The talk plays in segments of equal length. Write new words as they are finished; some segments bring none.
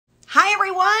Hi,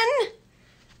 everyone.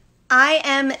 I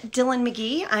am Dyllan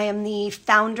McGee. I am the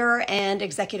founder and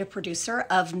executive producer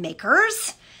of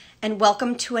Makers, and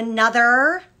welcome to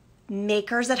another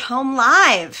Makers at Home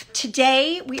Live.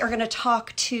 Today, we are going to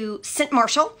talk to Cynt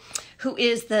Marshall, who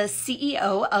is the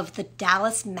CEO of the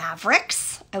Dallas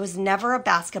Mavericks. I was never a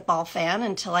basketball fan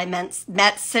until I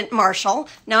met Cynt Marshall.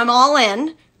 Now I'm all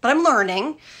in, but I'm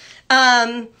learning.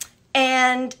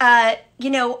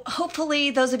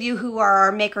 Hopefully those of you who are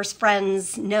our Makers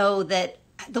friends know that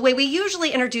the way we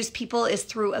usually introduce people is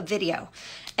through a video.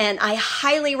 And I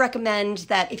highly recommend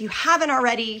that if you haven't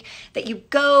already, that you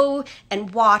go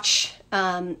and watch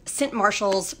Cynt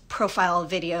Marshall's profile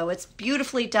video. It's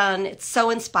beautifully done. It's so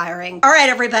inspiring. All right,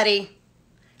 everybody,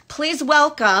 please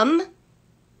welcome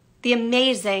the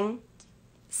amazing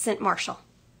Cynt Marshall.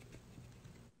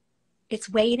 It's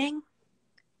waiting.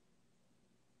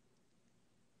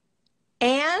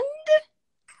 And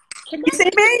can you see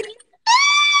me?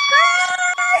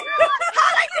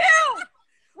 How'd I do?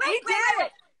 Wait,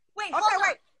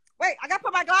 Wait. I gotta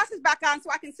put my glasses back on so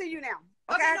I can see you now.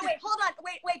 Okay, no, wait, hold on.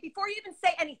 Wait, before you even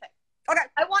say anything. Okay.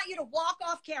 I want you to walk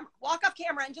off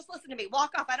camera and just listen to me.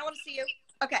 Walk off. I don't want to see you.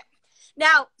 Okay.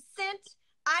 Now, Cynt,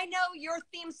 I know your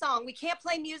theme song. We can't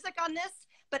play music on this,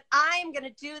 but I'm going to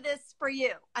do this for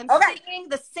you. I'm singing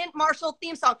the Cynt Marshall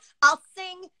theme song. I'll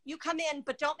sing, you come in,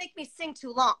 but don't make me sing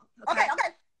too long. Okay,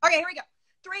 here we go.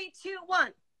 3, 2,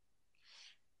 1.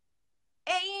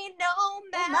 Ain't no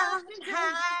mountain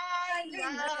high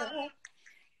enough.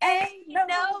 Ain't no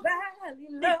valley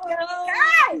low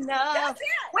enough.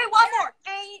 Wait, one more.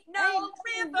 Ain't no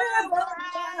river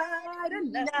wide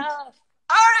enough.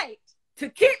 All right. To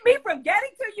keep me from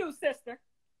getting to you, sister.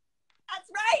 That's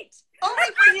right.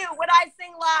 Only for you when I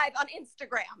sing live on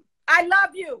Instagram. I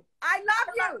love you.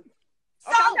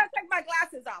 So, I'm going to take my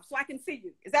glasses off so I can see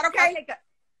you. Is that okay? Okay, good.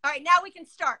 All right, now we can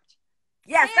start.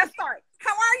 Yes, let's start.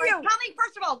 How are you? Tell me,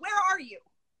 first of all, where are you?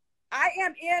 I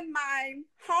am in my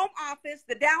home office,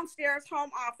 the downstairs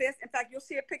home office. In fact, you'll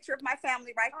see a picture of my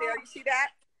family right there. You see that?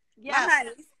 Yes. My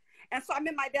honeys. And so I'm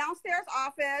in my downstairs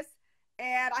office,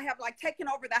 and I have taken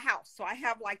over the house. So I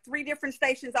have 3 different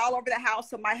stations all over the house.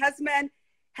 So my husband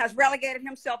has relegated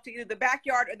himself to either the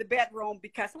backyard or the bedroom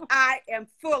because I am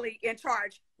fully in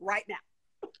charge right now.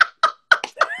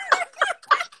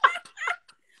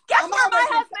 Guess where my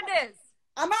husband is?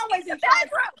 I'm always in charge,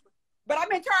 but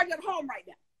I'm in charge at home right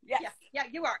now. Yes. Yeah,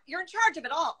 you are. You're in charge of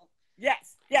it all.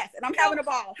 Yes. And I'm having a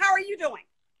ball. How are you doing?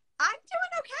 I'm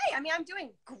doing okay. I mean, I'm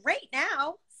doing great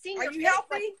now. Are you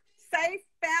healthy, safe,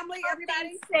 family,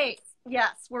 everybody? Safe.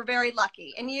 Yes, we're very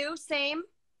lucky. And you, same?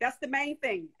 That's the main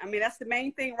thing. I mean, that's the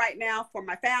main thing right now for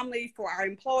my family, for our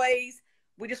employees.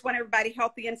 We just want everybody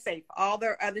healthy and safe. All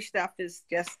the other stuff is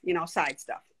just, side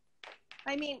stuff.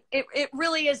 I mean, it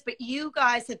really is, but you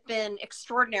guys have been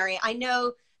extraordinary. I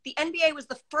know the NBA was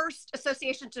the first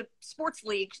association to sports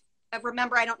leagues.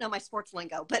 Remember, I don't know my sports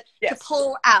lingo, but to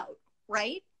pull out,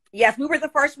 right? Yes, we were the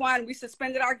first one. We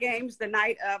suspended our games the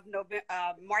night of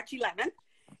March 11th,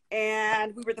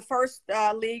 and we were the first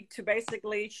league to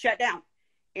basically shut down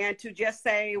and to just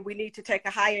say we need to take a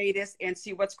hiatus and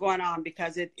see what's going on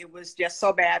because it was just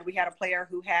so bad. We had a player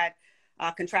who had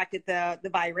contracted the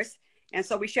virus. And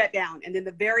so we shut down. And then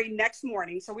the very next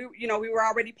morning, so we were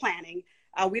already planning.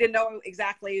 We didn't know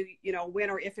exactly, when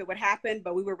or if it would happen,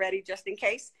 but we were ready just in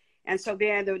case. And so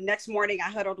then the next morning I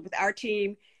huddled with our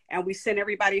team and we sent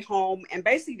everybody home and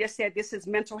basically just said, this is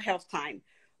mental health time.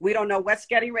 We don't know what's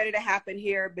getting ready to happen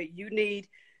here, but you need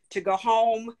to go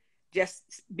home,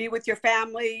 just be with your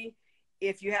family.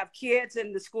 If you have kids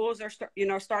and the schools are,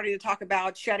 starting to talk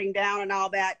about shutting down and all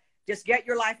that, just get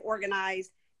your life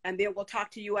organized. And then we'll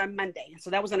talk to you on Monday. So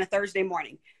that was on a Thursday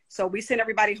morning. So we sent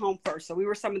everybody home first. So we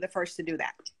were some of the first to do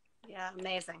that. Yeah,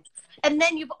 amazing. And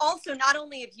then you've also, not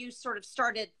only have you sort of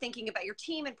started thinking about your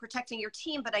team and protecting your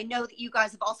team, but I know that you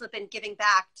guys have also been giving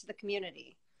back to the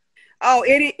community. Oh,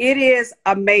 it is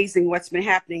amazing what's been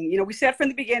happening. We said from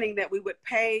the beginning that we would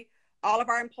pay all of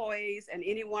our employees and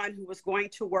anyone who was going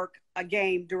to work a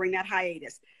game during that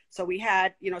hiatus. So we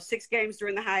had, 6 games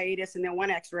during the hiatus and then 1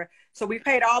 extra. So we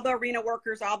paid all the arena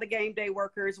workers, all the game day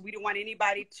workers. We didn't want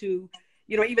anybody to,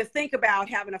 even think about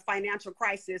having a financial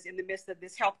crisis in the midst of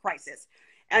this health crisis.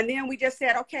 And then we just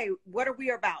said, okay, what are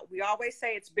we about? We always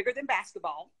say it's bigger than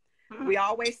basketball. Mm-hmm. We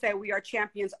always say we are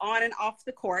champions on and off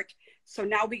the court. So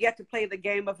now we get to play the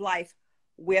game of life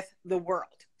with the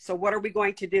world. So what are we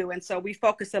going to do? And so we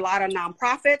focus a lot on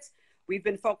nonprofits. We've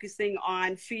been focusing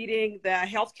on feeding the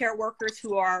healthcare workers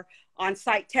who are on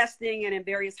site testing and in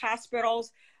various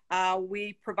hospitals.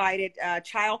 We provided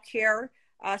childcare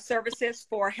services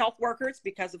for health workers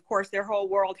because, of course, their whole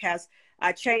world has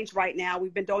changed right now.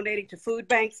 We've been donating to food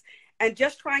banks and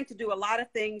just trying to do a lot of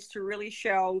things to really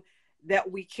show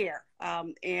that we care.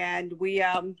 And we,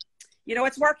 you know,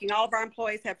 it's working. All of our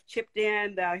employees have chipped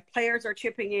in. The players are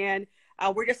chipping in.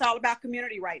 We're just all about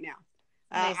community right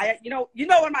now. You know,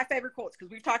 one of my favorite quotes,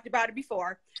 because we've talked about it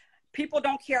before. People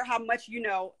don't care how much you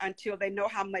know until they know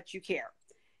how much you care.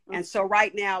 And so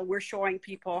right now we're showing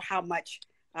people how much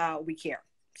we care.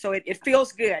 So it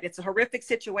feels good. It's a horrific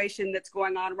situation that's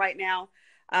going on right now.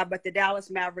 But the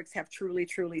Dallas Mavericks have truly,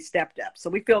 truly stepped up. So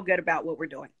we feel good about what we're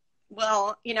doing.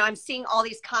 Well, you know, I'm seeing all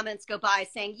these comments go by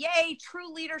saying, yay,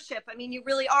 true leadership. I mean, you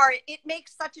really are. It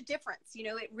makes such a difference. You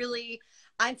know, it really,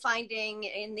 I'm finding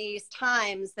in these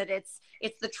times that it's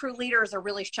the true leaders are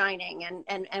really shining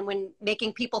and when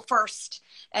making people first.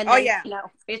 And then, you know,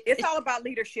 it's all about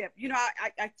leadership. You know,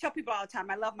 I tell people all the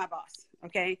time, I love my boss.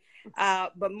 Okay.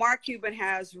 But Mark Cuban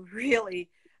has really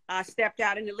stepped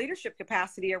out in the leadership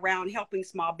capacity around helping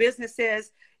small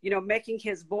businesses, you know, making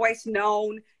his voice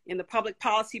known in the public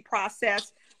policy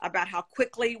process about how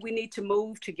quickly we need to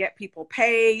move to get people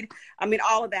paid. I mean,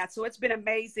 all of that. So it's been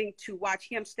amazing to watch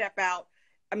him step out.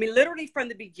 I mean, literally from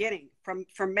the beginning, from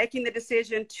making the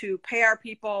decision to pay our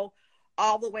people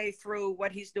all the way through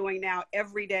what he's doing now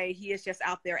every day. He is just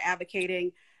out there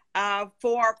advocating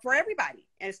for everybody,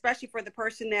 and especially for the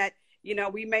person that, you know,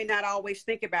 we may not always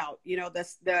think about, you know,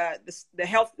 the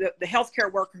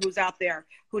healthcare worker who's out there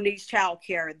who needs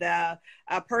childcare, the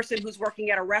person who's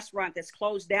working at a restaurant that's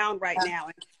closed down right now,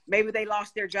 and maybe they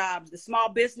lost their jobs, the small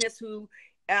business who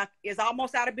is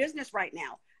almost out of business right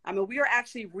now. I mean, we are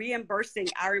actually reimbursing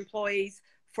our employees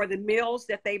for the meals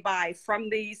that they buy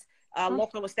from these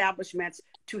local establishments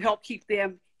to help keep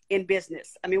them in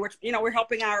business. I mean, we're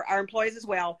helping our employees as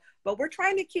well, but we're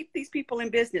trying to keep these people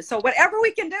in business. So whatever we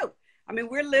can do. I mean,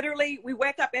 we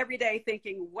wake up every day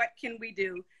thinking, what can we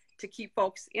do to keep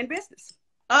folks in business?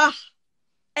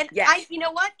 And yes. You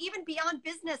know what, even beyond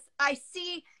business, I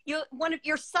see one of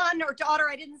your son or daughter,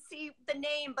 I didn't see the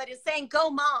name, but is saying, go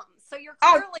mom. So you're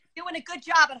clearly doing a good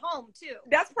job at home too.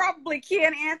 That's probably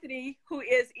Ken Anthony, who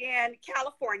is in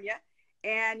California.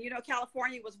 And, you know,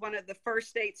 California was one of the first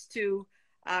states to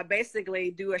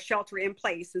basically do a shelter in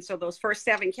place. And so those first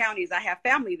 7 counties, I have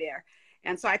family there.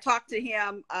 And so I talk to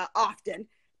him often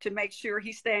to make sure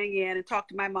he's staying in and talk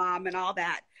to my mom and all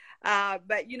that.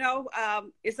 But, you know,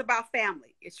 it's about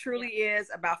family. It truly is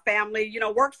about family, you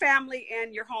know, work family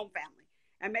and your home family,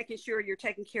 and making sure you're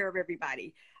taking care of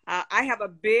everybody. I have a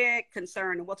big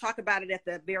concern, and we'll talk about it at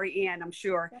the very end, I'm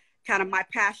sure, kind of my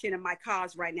passion and my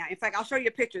cause right now. In fact, I'll show you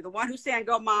a picture. The one who's saying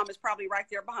go mom is probably right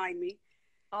there behind me.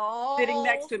 Sitting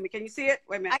next to me. Can you see it?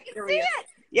 Wait a minute. I can see it.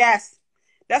 Yes.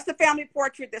 That's the family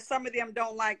portrait that some of them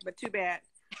don't like, but too bad.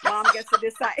 Mom gets to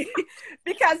decide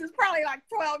because it's probably like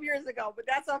 12 years ago, but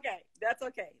that's okay. That's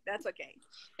okay. That's okay.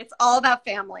 It's all about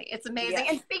family. It's amazing. Yes.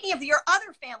 And speaking of your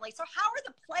other family, so how are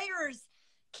the players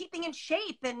keeping in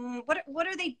shape, and what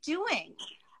are they doing?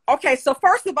 Okay. So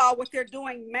first of all, what they're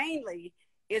doing mainly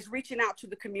is reaching out to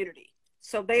the community.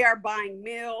 So they are buying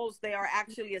meals. They are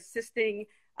actually assisting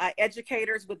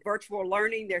educators with virtual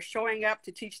learning. They're showing up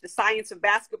to teach the science of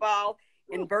basketball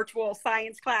in virtual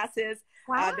science classes.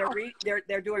 Wow.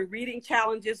 They're doing reading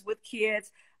challenges with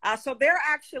kids. So they're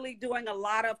actually doing a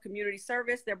lot of community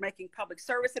service. They're making public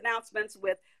service announcements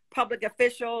with public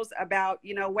officials about,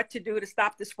 you know, what to do to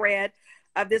stop the spread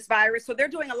of this virus. So they're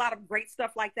doing a lot of great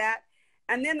stuff like that.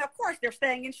 And then, of course, they're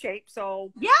staying in shape.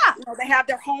 So, you know, they have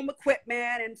their home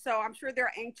equipment. And so I'm sure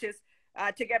they're anxious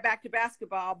to get back to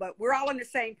basketball. But we're all on the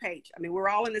same page. I mean, we're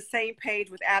all on the same page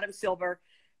with Adam Silver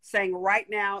saying right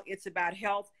now it's about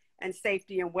health and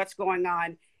safety and what's going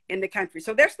on in the country.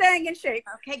 So they're staying in shape.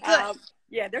 Okay, good.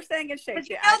 Yeah, they're staying in shape.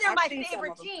 You know, they're my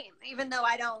favorite team, even though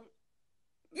I don't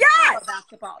follow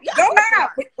basketball. Go Mavs.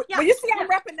 Well, you see, I'm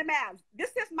repping the Mavs.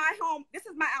 This is my home. This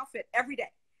is my outfit every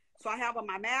day. So I have on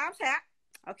my Mavs hat.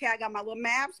 Okay, I got my little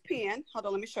Mavs pin. Hold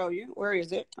on, let me show you. Where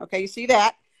is it? Okay, you see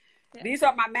that? Yeah. These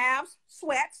are my Mavs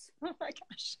sweats. Oh my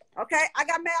gosh. Okay, I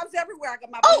got Mavs everywhere. I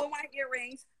got my blue and white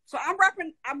earrings. So I'm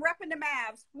repping the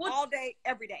Mavs all day,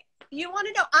 every day. You want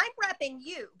to know, I'm repping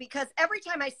you because every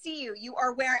time I see you, you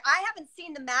are wearing, I haven't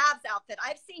seen the Mavs outfit.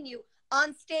 I've seen you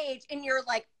on stage in your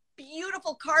like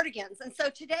beautiful cardigans. And so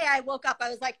today I woke up, I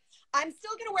was like, I'm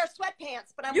still going to wear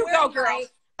sweatpants, but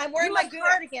I'm wearing my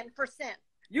cardigan for Cynt.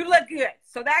 You look good.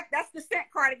 So that's the Cynt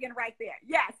cardigan right there.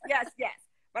 Yes, yes, yes.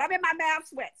 But I'm in my Mav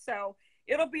sweats, so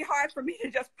it'll be hard for me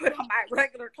to just put on my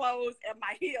regular clothes and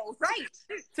my heels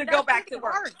to go back to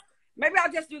work. Maybe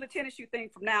I'll just do the tennis shoe thing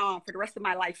from now on for the rest of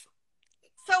my life.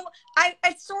 So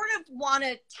I sort of want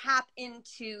to tap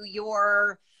into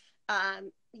your,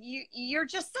 you're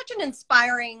just such an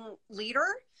inspiring leader.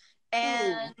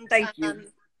 And, Thank you.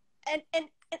 And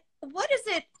what is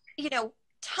it,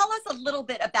 tell us a little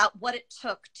bit about what it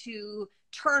took to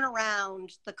turn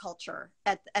around the culture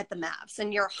at the Mavs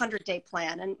and your 100-day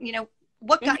plan, and,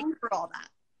 what got you through all that?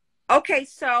 Okay,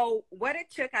 so what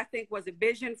it took, I think, was a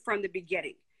vision from the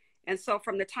beginning. And so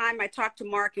from the time I talked to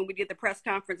Mark and we did the press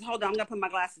conference, hold on, I'm going to put my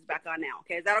glasses back on now.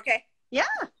 Okay, is that okay? Yeah.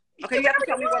 Okay, you have to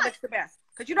tell me what looks the best.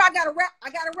 Because I got to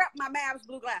rep my Mavs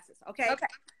blue glasses, okay?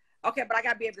 Okay, but I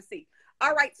got to be able to see.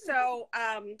 All right, so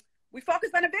we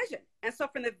focused on a vision. And so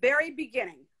from the very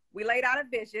beginning, we laid out a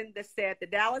vision that said the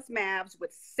Dallas Mavs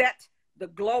would set the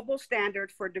global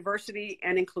standard for diversity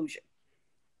and inclusion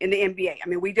in the NBA. I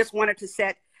mean, we just wanted to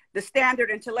set the standard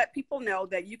and to let people know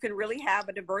that you can really have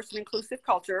a diverse and inclusive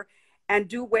culture and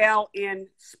do well in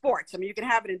sports. I mean, you can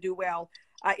have it and do well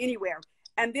anywhere.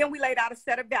 And then we laid out a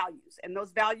set of values, and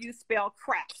those values spell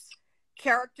crafts: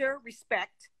 character,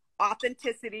 respect,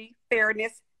 authenticity,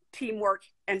 fairness, teamwork,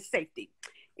 and safety.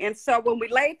 And so when we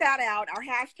laid that out, our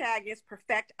hashtag is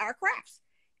perfect our crafts.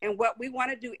 And what we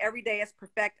want to do every day is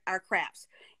perfect our crafts.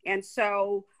 And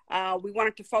so we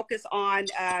wanted to focus on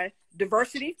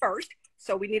diversity first.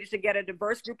 So we needed to get a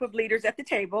diverse group of leaders at the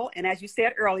table. And as you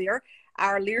said earlier,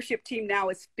 our leadership team now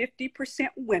is 50%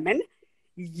 women.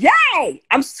 Yay!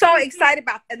 I'm so excited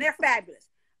about, and they're fabulous.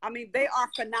 I mean, they are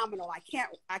phenomenal.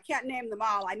 I can't name them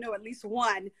all. I know at least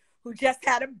one who just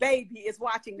had a baby is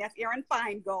watching. That's Erin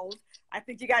Feingold. I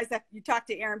think you talked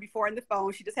to Erin before on the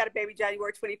phone. She just had a baby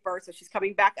January 21st, so she's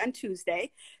coming back on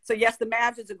Tuesday. So yes, the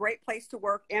Mavs is a great place to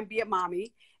work and be a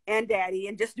mommy and daddy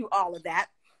and just do all of that.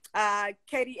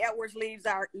 Katie Edwards leads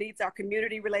our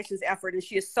community relations effort, and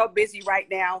she is so busy right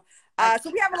now.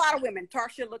 So we have a lot of women.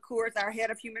 Tarsha LaCour is our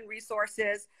head of human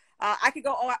resources. I could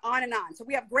go on and on. So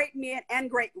we have great men and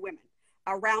great women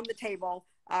around the table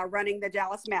running the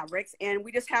Dallas Mavericks, and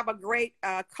we just have a great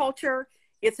culture.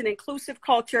 It's an inclusive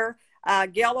culture.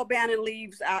 Gail O'Bannon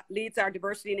leads our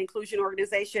diversity and inclusion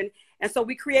organization, and so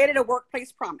we created a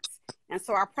workplace promise. And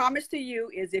so our promise to you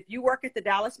is, if you work at the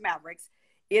Dallas Mavericks,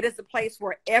 it is a place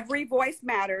where every voice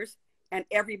matters and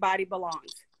everybody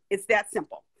belongs. It's that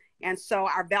simple. And so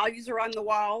our values are on the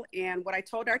wall. And what I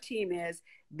told our team is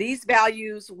these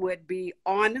values would be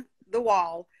on the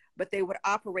wall, but they would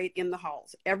operate in the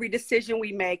halls. Every decision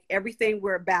we make, everything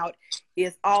we're about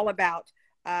is all about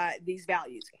these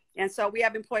values. And so we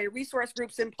have employee resource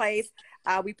groups in place.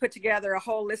 We put together a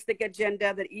holistic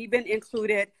agenda that even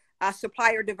included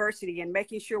supplier diversity and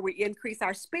making sure we increase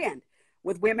our spend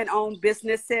with women-owned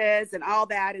businesses and all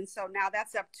that. And so now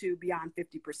that's up to beyond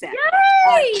 50%.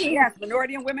 Yay! Yes,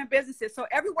 minority and women businesses. So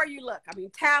everywhere you look, I mean,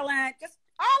 talent, just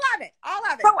all of it.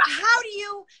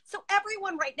 So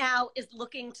everyone right now is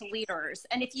looking to leaders.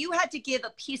 And if you had to give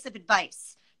a piece of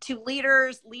advice to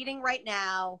leaders leading right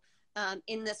now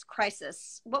in this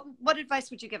crisis, what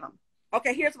advice would you give them?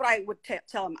 Okay, here's what I would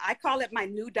tell them. I call it my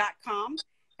new.com.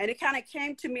 And it kind of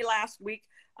came to me last week.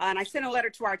 And I sent a letter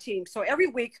to our team. So every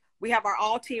week we have our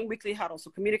all team weekly huddle. So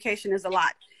communication is a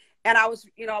lot. And I was,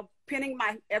 pinning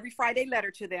my every Friday letter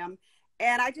to them.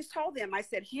 And I just told them, I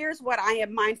said, here's what I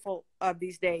am mindful of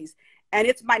these days. And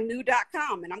it's my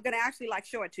new.com. And I'm going to actually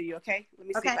show it to you. Okay. Let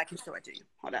me see if I can show it to you.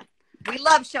 Hold on. We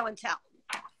love show and tell.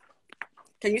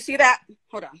 Can you see that?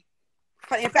 Hold on.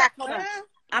 In fact, hold on.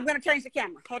 I'm going to change the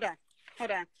camera. Hold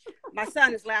on. My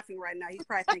son is laughing right now. He's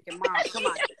probably thinking, Mom, come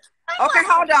on. Okay,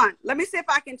 hold on. Let me see if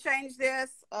I can change this.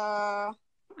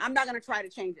 I'm not going to try to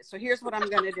change it. So here's what I'm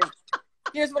going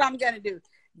to do.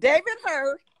 David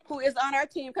Hurd, who is on our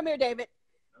team. Come here, David.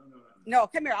 No,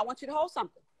 come here. I want you to hold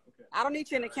something. Okay. I don't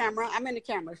need you in the camera. I'm in the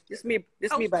camera. This me,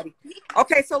 buddy.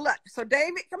 Okay, so look. So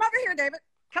David, come over here, David.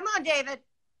 Come on, David.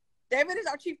 David is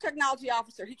our chief technology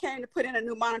officer. He came to put in a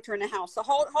new monitor in the house. So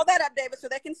hold that up, David, so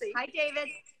they can see. Hi, David.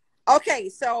 Okay,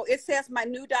 so it says my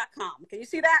new.com. Can you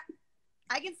see that?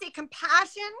 I can see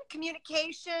compassion,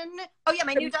 communication. Oh, yeah,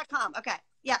 my new.com. Okay.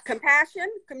 Yeah. Compassion,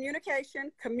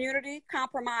 communication, community,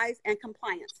 compromise, and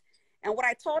compliance. And what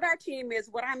I told our team is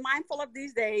what I'm mindful of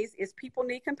these days is people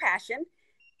need compassion.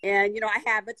 And, I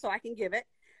have it, so I can give it.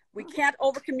 We can't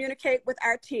over communicate with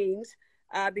our teams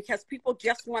because people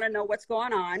just want to know what's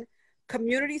going on.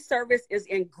 Community service is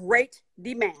in great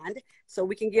demand. So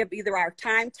we can give either our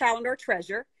time, talent, or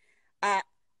treasure.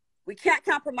 We can't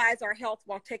compromise our health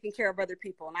while taking care of other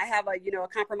people. And I have a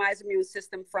compromised immune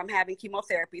system from having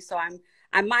chemotherapy. So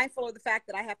I'm mindful of the fact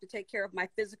that I have to take care of my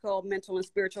physical, mental, and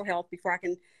spiritual health before I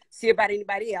can see about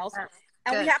anybody else.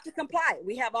 And we have to comply.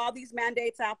 We have all these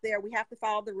mandates out there. We have to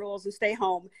follow the rules and stay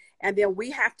home. And then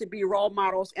we have to be role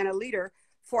models and a leader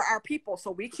for our people.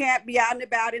 So we can't be out and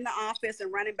about in the office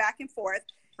and running back and forth.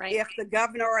 Right. If the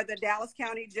governor or the Dallas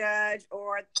County judge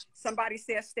or somebody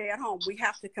says stay at home, we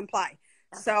have to comply.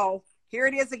 So here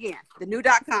it is again, the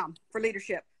new.com for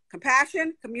leadership: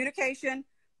 compassion, communication,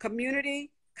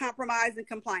 community, compromise, and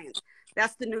compliance.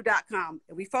 That's the new.com.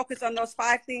 If we focus on those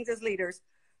 5 things as leaders,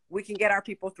 we can get our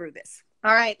people through this.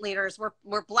 All right, leaders,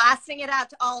 we're blasting it out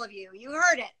to all of you. You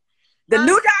heard it. The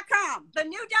new.com. The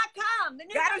new.com. The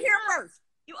new. Got it here first.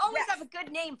 You always have a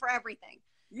good name for everything.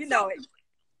 You know it.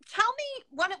 Tell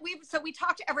me we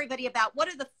talked to everybody about what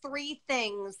are the 3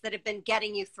 things that have been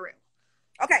getting you through.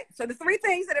 Okay, so the 3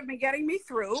 things that have been getting me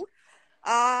through.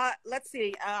 Let's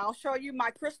see. I'll show you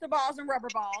my crystal balls and rubber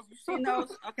balls. You've seen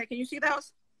those? Okay, can you see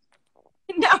those?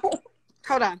 No.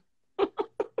 Hold on.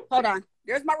 Hold on.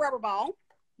 There's my rubber ball.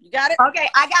 You got it? Okay,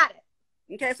 I got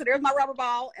it. Okay, so there's my rubber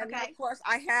ball. And then, of course,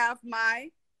 I have my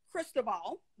crystal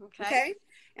ball. Okay.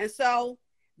 And so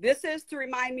this is to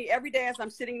remind me every day as I'm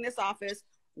sitting in this office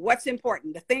what's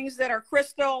important. The things that are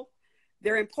crystal,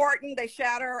 they're important. They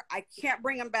shatter. I can't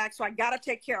bring them back, so I got to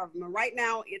take care of them. And right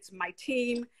now, it's my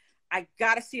team. I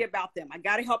got to see about them. I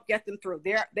got to help get them through.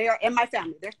 They are in my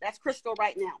family. That's crystal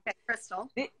right now. Okay, crystal.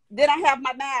 Then I have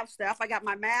my Mavs stuff. I got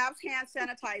my Mavs hand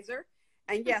sanitizer.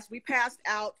 And yes, we passed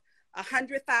out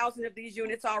 100,000 of these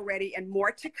units already and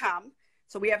more to come.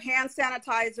 So we have hand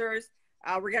sanitizers.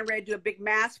 We're getting ready to do a big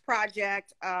mask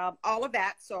project, all of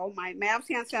that. So my Mavs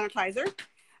hand sanitizer,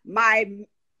 my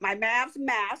Mavs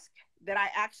mask that I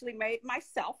actually made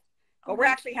myself. But we're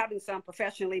actually having some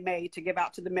professionally made to give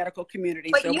out to the medical community.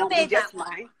 But so you made that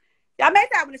one. Yeah, I made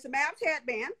that one. It's a Mavs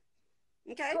headband.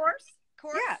 Okay. Of course.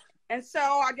 Yeah. And so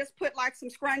I just put like some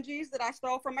scrunchies that I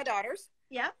stole from my daughters.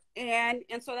 Yeah. And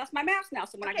so that's my mask now.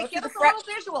 So when I go give to us the front,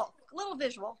 a little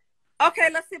visual. Okay,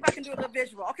 let's see if I can do a little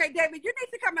visual. Okay, David, you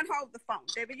need to come and hold the phone.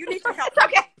 David, you need to help me.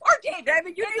 Okay, poor David.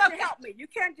 David, you need to help me. You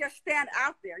can't just stand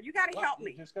out there. You got to help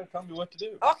me. You just got to tell me what to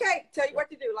do. Okay, tell you what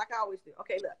to do like I always do.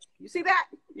 Okay, look. You see that?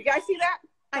 You guys see that?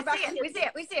 I see it. We see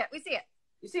it. We see it. We see it.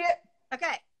 You see it?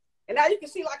 Okay. And now you can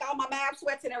see like all my Mav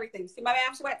sweats and everything. See my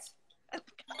Mav sweats?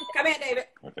 Come in, David.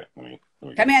 Okay. Let me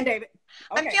Come in, David.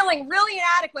 Okay. I'm feeling really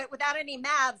inadequate without any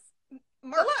Mavs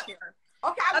merch here.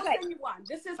 Okay, I will send you one.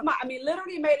 This is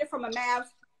literally made it from a Mavs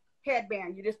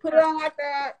headband. You just put it on like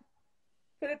that,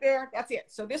 put it there. That's it.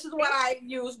 So this is what I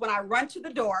use when I run to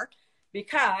the door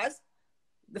because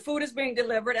the food is being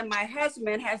delivered and my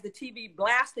husband has the TV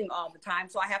blasting all the time.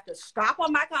 So I have to stop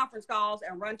on my conference calls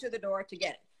and run to the door to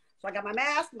get it. So I got my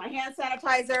mask, my hand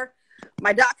sanitizer,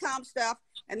 my .com stuff.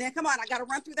 And then come on, I got to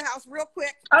run through the house real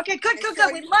quick. Okay, good.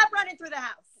 We love running through the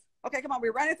house. Okay, come on.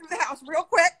 We're running through the house real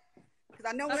quick because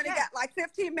I know we only got like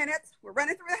 15 minutes. We're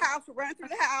running through the house. We're running through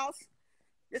the house.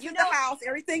 This is the house.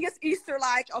 Everything is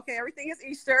Easter-like. Okay, everything is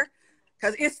Easter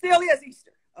because it still is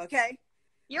Easter. Okay.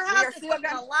 Your house is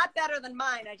looking a lot better than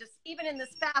mine. Even in this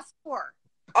fast tour.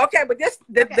 Okay, but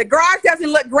the garage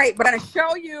doesn't look great, but I'm going to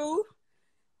show you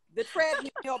the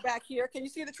treadmill back here. Can you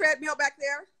see the treadmill back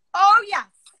there? Oh, yes.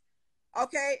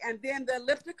 Okay, and then the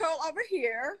elliptical over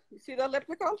here. You see the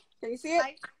elliptical? Can you see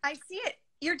it? I see it.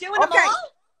 You're doing them all?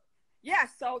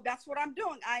 Yes, so that's what I'm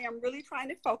doing. I am really trying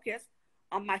to focus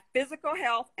on my physical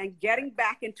health and getting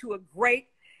back into a great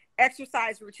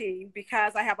exercise routine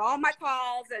because I have all my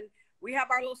calls and we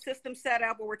have our little system set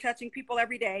up where we're touching people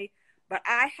every day, but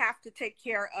I have to take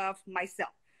care of myself.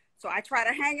 So I try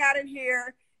to hang out in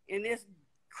here in this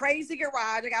crazy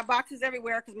garage. I got boxes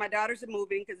everywhere because my daughters are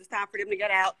moving because it's time for them to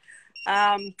get out.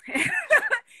 And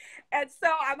so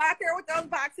I'm out there with those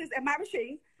boxes and my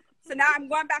machine. So now I'm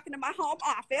going back into my home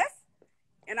office.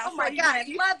 And I'll God, I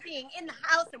love being in the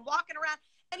house and walking around.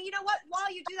 And you know what?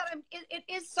 While you do that, it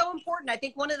is so important. I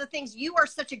think one of the things, you are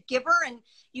such a giver and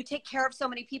you take care of so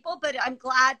many people, but I'm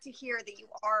glad to hear that you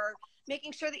are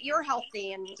making sure that you're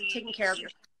healthy and taking care of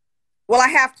yourself. Well, I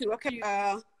have to. Okay.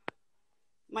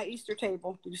 My Easter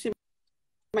table. Did you see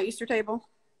my Easter table?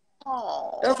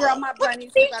 Oh, those are all my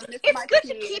bunnies. It's good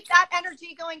to keep that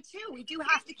energy going too. We do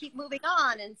have to keep moving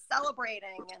on and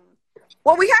celebrating.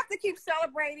 Well, we have to keep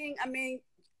celebrating. I mean,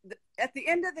 at the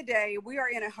end of the day, we are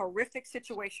in a horrific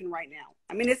situation right now.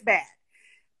 I mean, it's bad.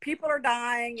 People are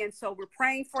dying, and so we're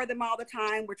praying for them all the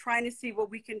time. We're trying to see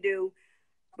what we can do.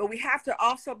 But we have to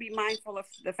also be mindful of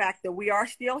the fact that we are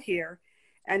still here,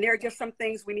 and there are just some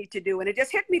things we need to do. And it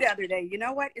just hit me the other day. You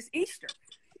know what? It's Easter.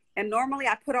 And normally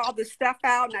I put all this stuff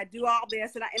out, and I do all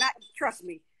this. And I trust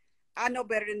me, I know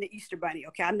better than the Easter Bunny,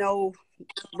 okay? I know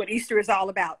what Easter is all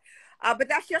about. But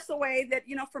that's just a way that,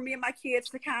 you know, for me and my kids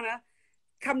to kind of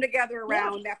come together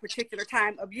around that particular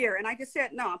time of year. And I just said,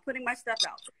 no, I'm putting my stuff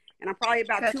out. And I'm probably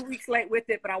about 2 weeks late with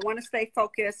it, but I want to stay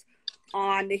focused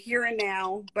on the here and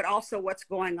now, but also what's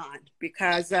going on,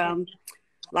 because a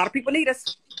lot of people need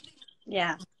us.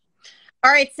 Yeah.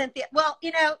 All right, Cynthia. Well,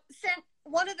 Cynt,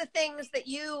 one of the things that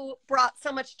you brought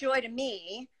so much joy to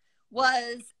me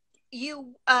was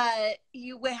you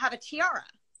would have a tiara.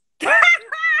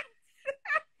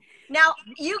 Now,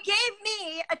 you gave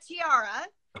me a tiara,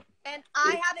 and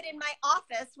I have it in my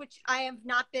office, which I have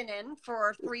not been in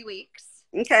for 3 weeks.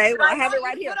 Okay, well, I have it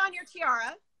right here. Put on your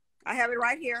tiara. I have it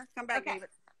right here. Come back, okay. David.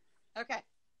 Okay.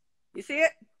 You see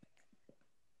it?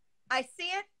 I see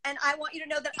it, and I want you to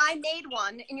know that I made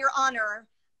one in your honor.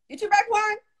 Did you make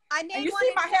one? I made and you one.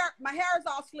 See my hair is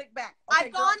all slicked back. Okay,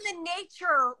 I've gone the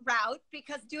nature route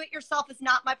because do-it-yourself is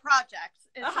not my project.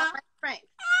 It's not my strength.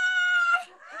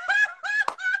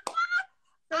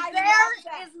 So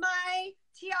there is my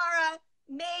tiara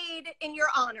made in your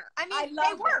honor. I mean,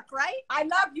 they work, right? I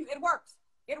love you. It works.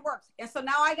 It works. And so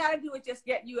now I got to do is just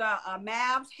get you a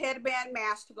Mavs headband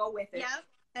mask to go with it.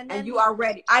 Yeah. And you are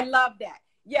ready. I love that.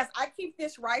 Yes, I keep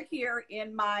this right here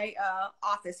in my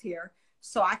office here,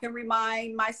 so I can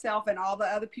remind myself and all the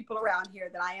other people around here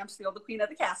that I am still the queen of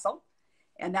the castle.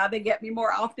 And now they get me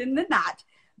more often than not.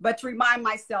 But to remind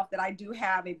myself that I do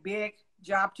have a big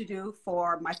job to do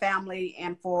for my family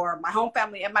and for my home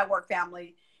family and my work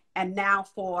family, and now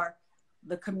for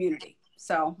the community.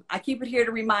 So I keep it here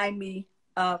to remind me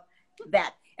of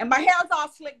that. And my hair is all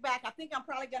slicked back. I think I'm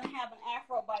probably going to have an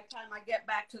afro by the time I get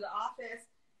back to the office,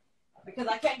 because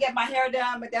I can't get my hair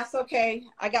done, but that's okay.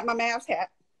 I got my Mavs hat.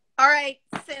 All right,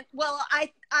 Cynt. Well,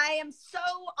 I am so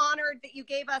honored that you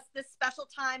gave us this special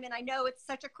time, and I know it's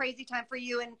such a crazy time for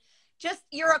you, and just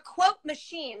you're a quote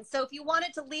machine. So if you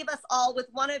wanted to leave us all with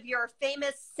one of your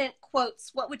famous Cynt quotes,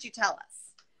 what would you tell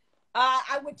us?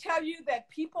 I would tell you that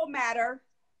people matter,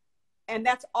 and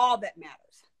that's all that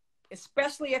matters,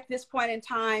 especially at this point in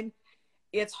time.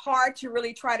 It's hard to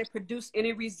really try to produce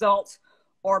any results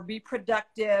or be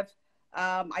productive.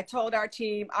 I told our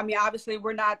team, I mean, obviously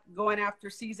we're not going after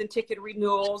season ticket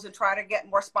renewals and try to get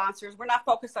more sponsors. We're not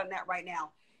focused on that right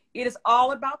now. It is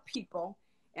all about people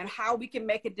and how we can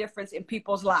make a difference in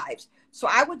people's lives. So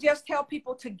I would just tell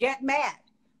people to get mad,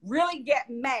 really get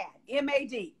mad,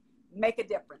 M-A-D, make a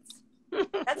difference.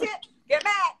 That's it. Get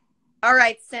mad. All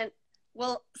right, Cynt.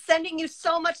 Well, sending you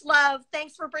so much love.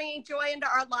 Thanks for bringing joy into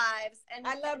our lives and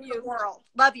I love you. The world.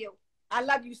 Love you. I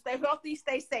love you. Stay healthy.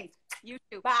 Stay safe. You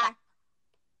too. Bye.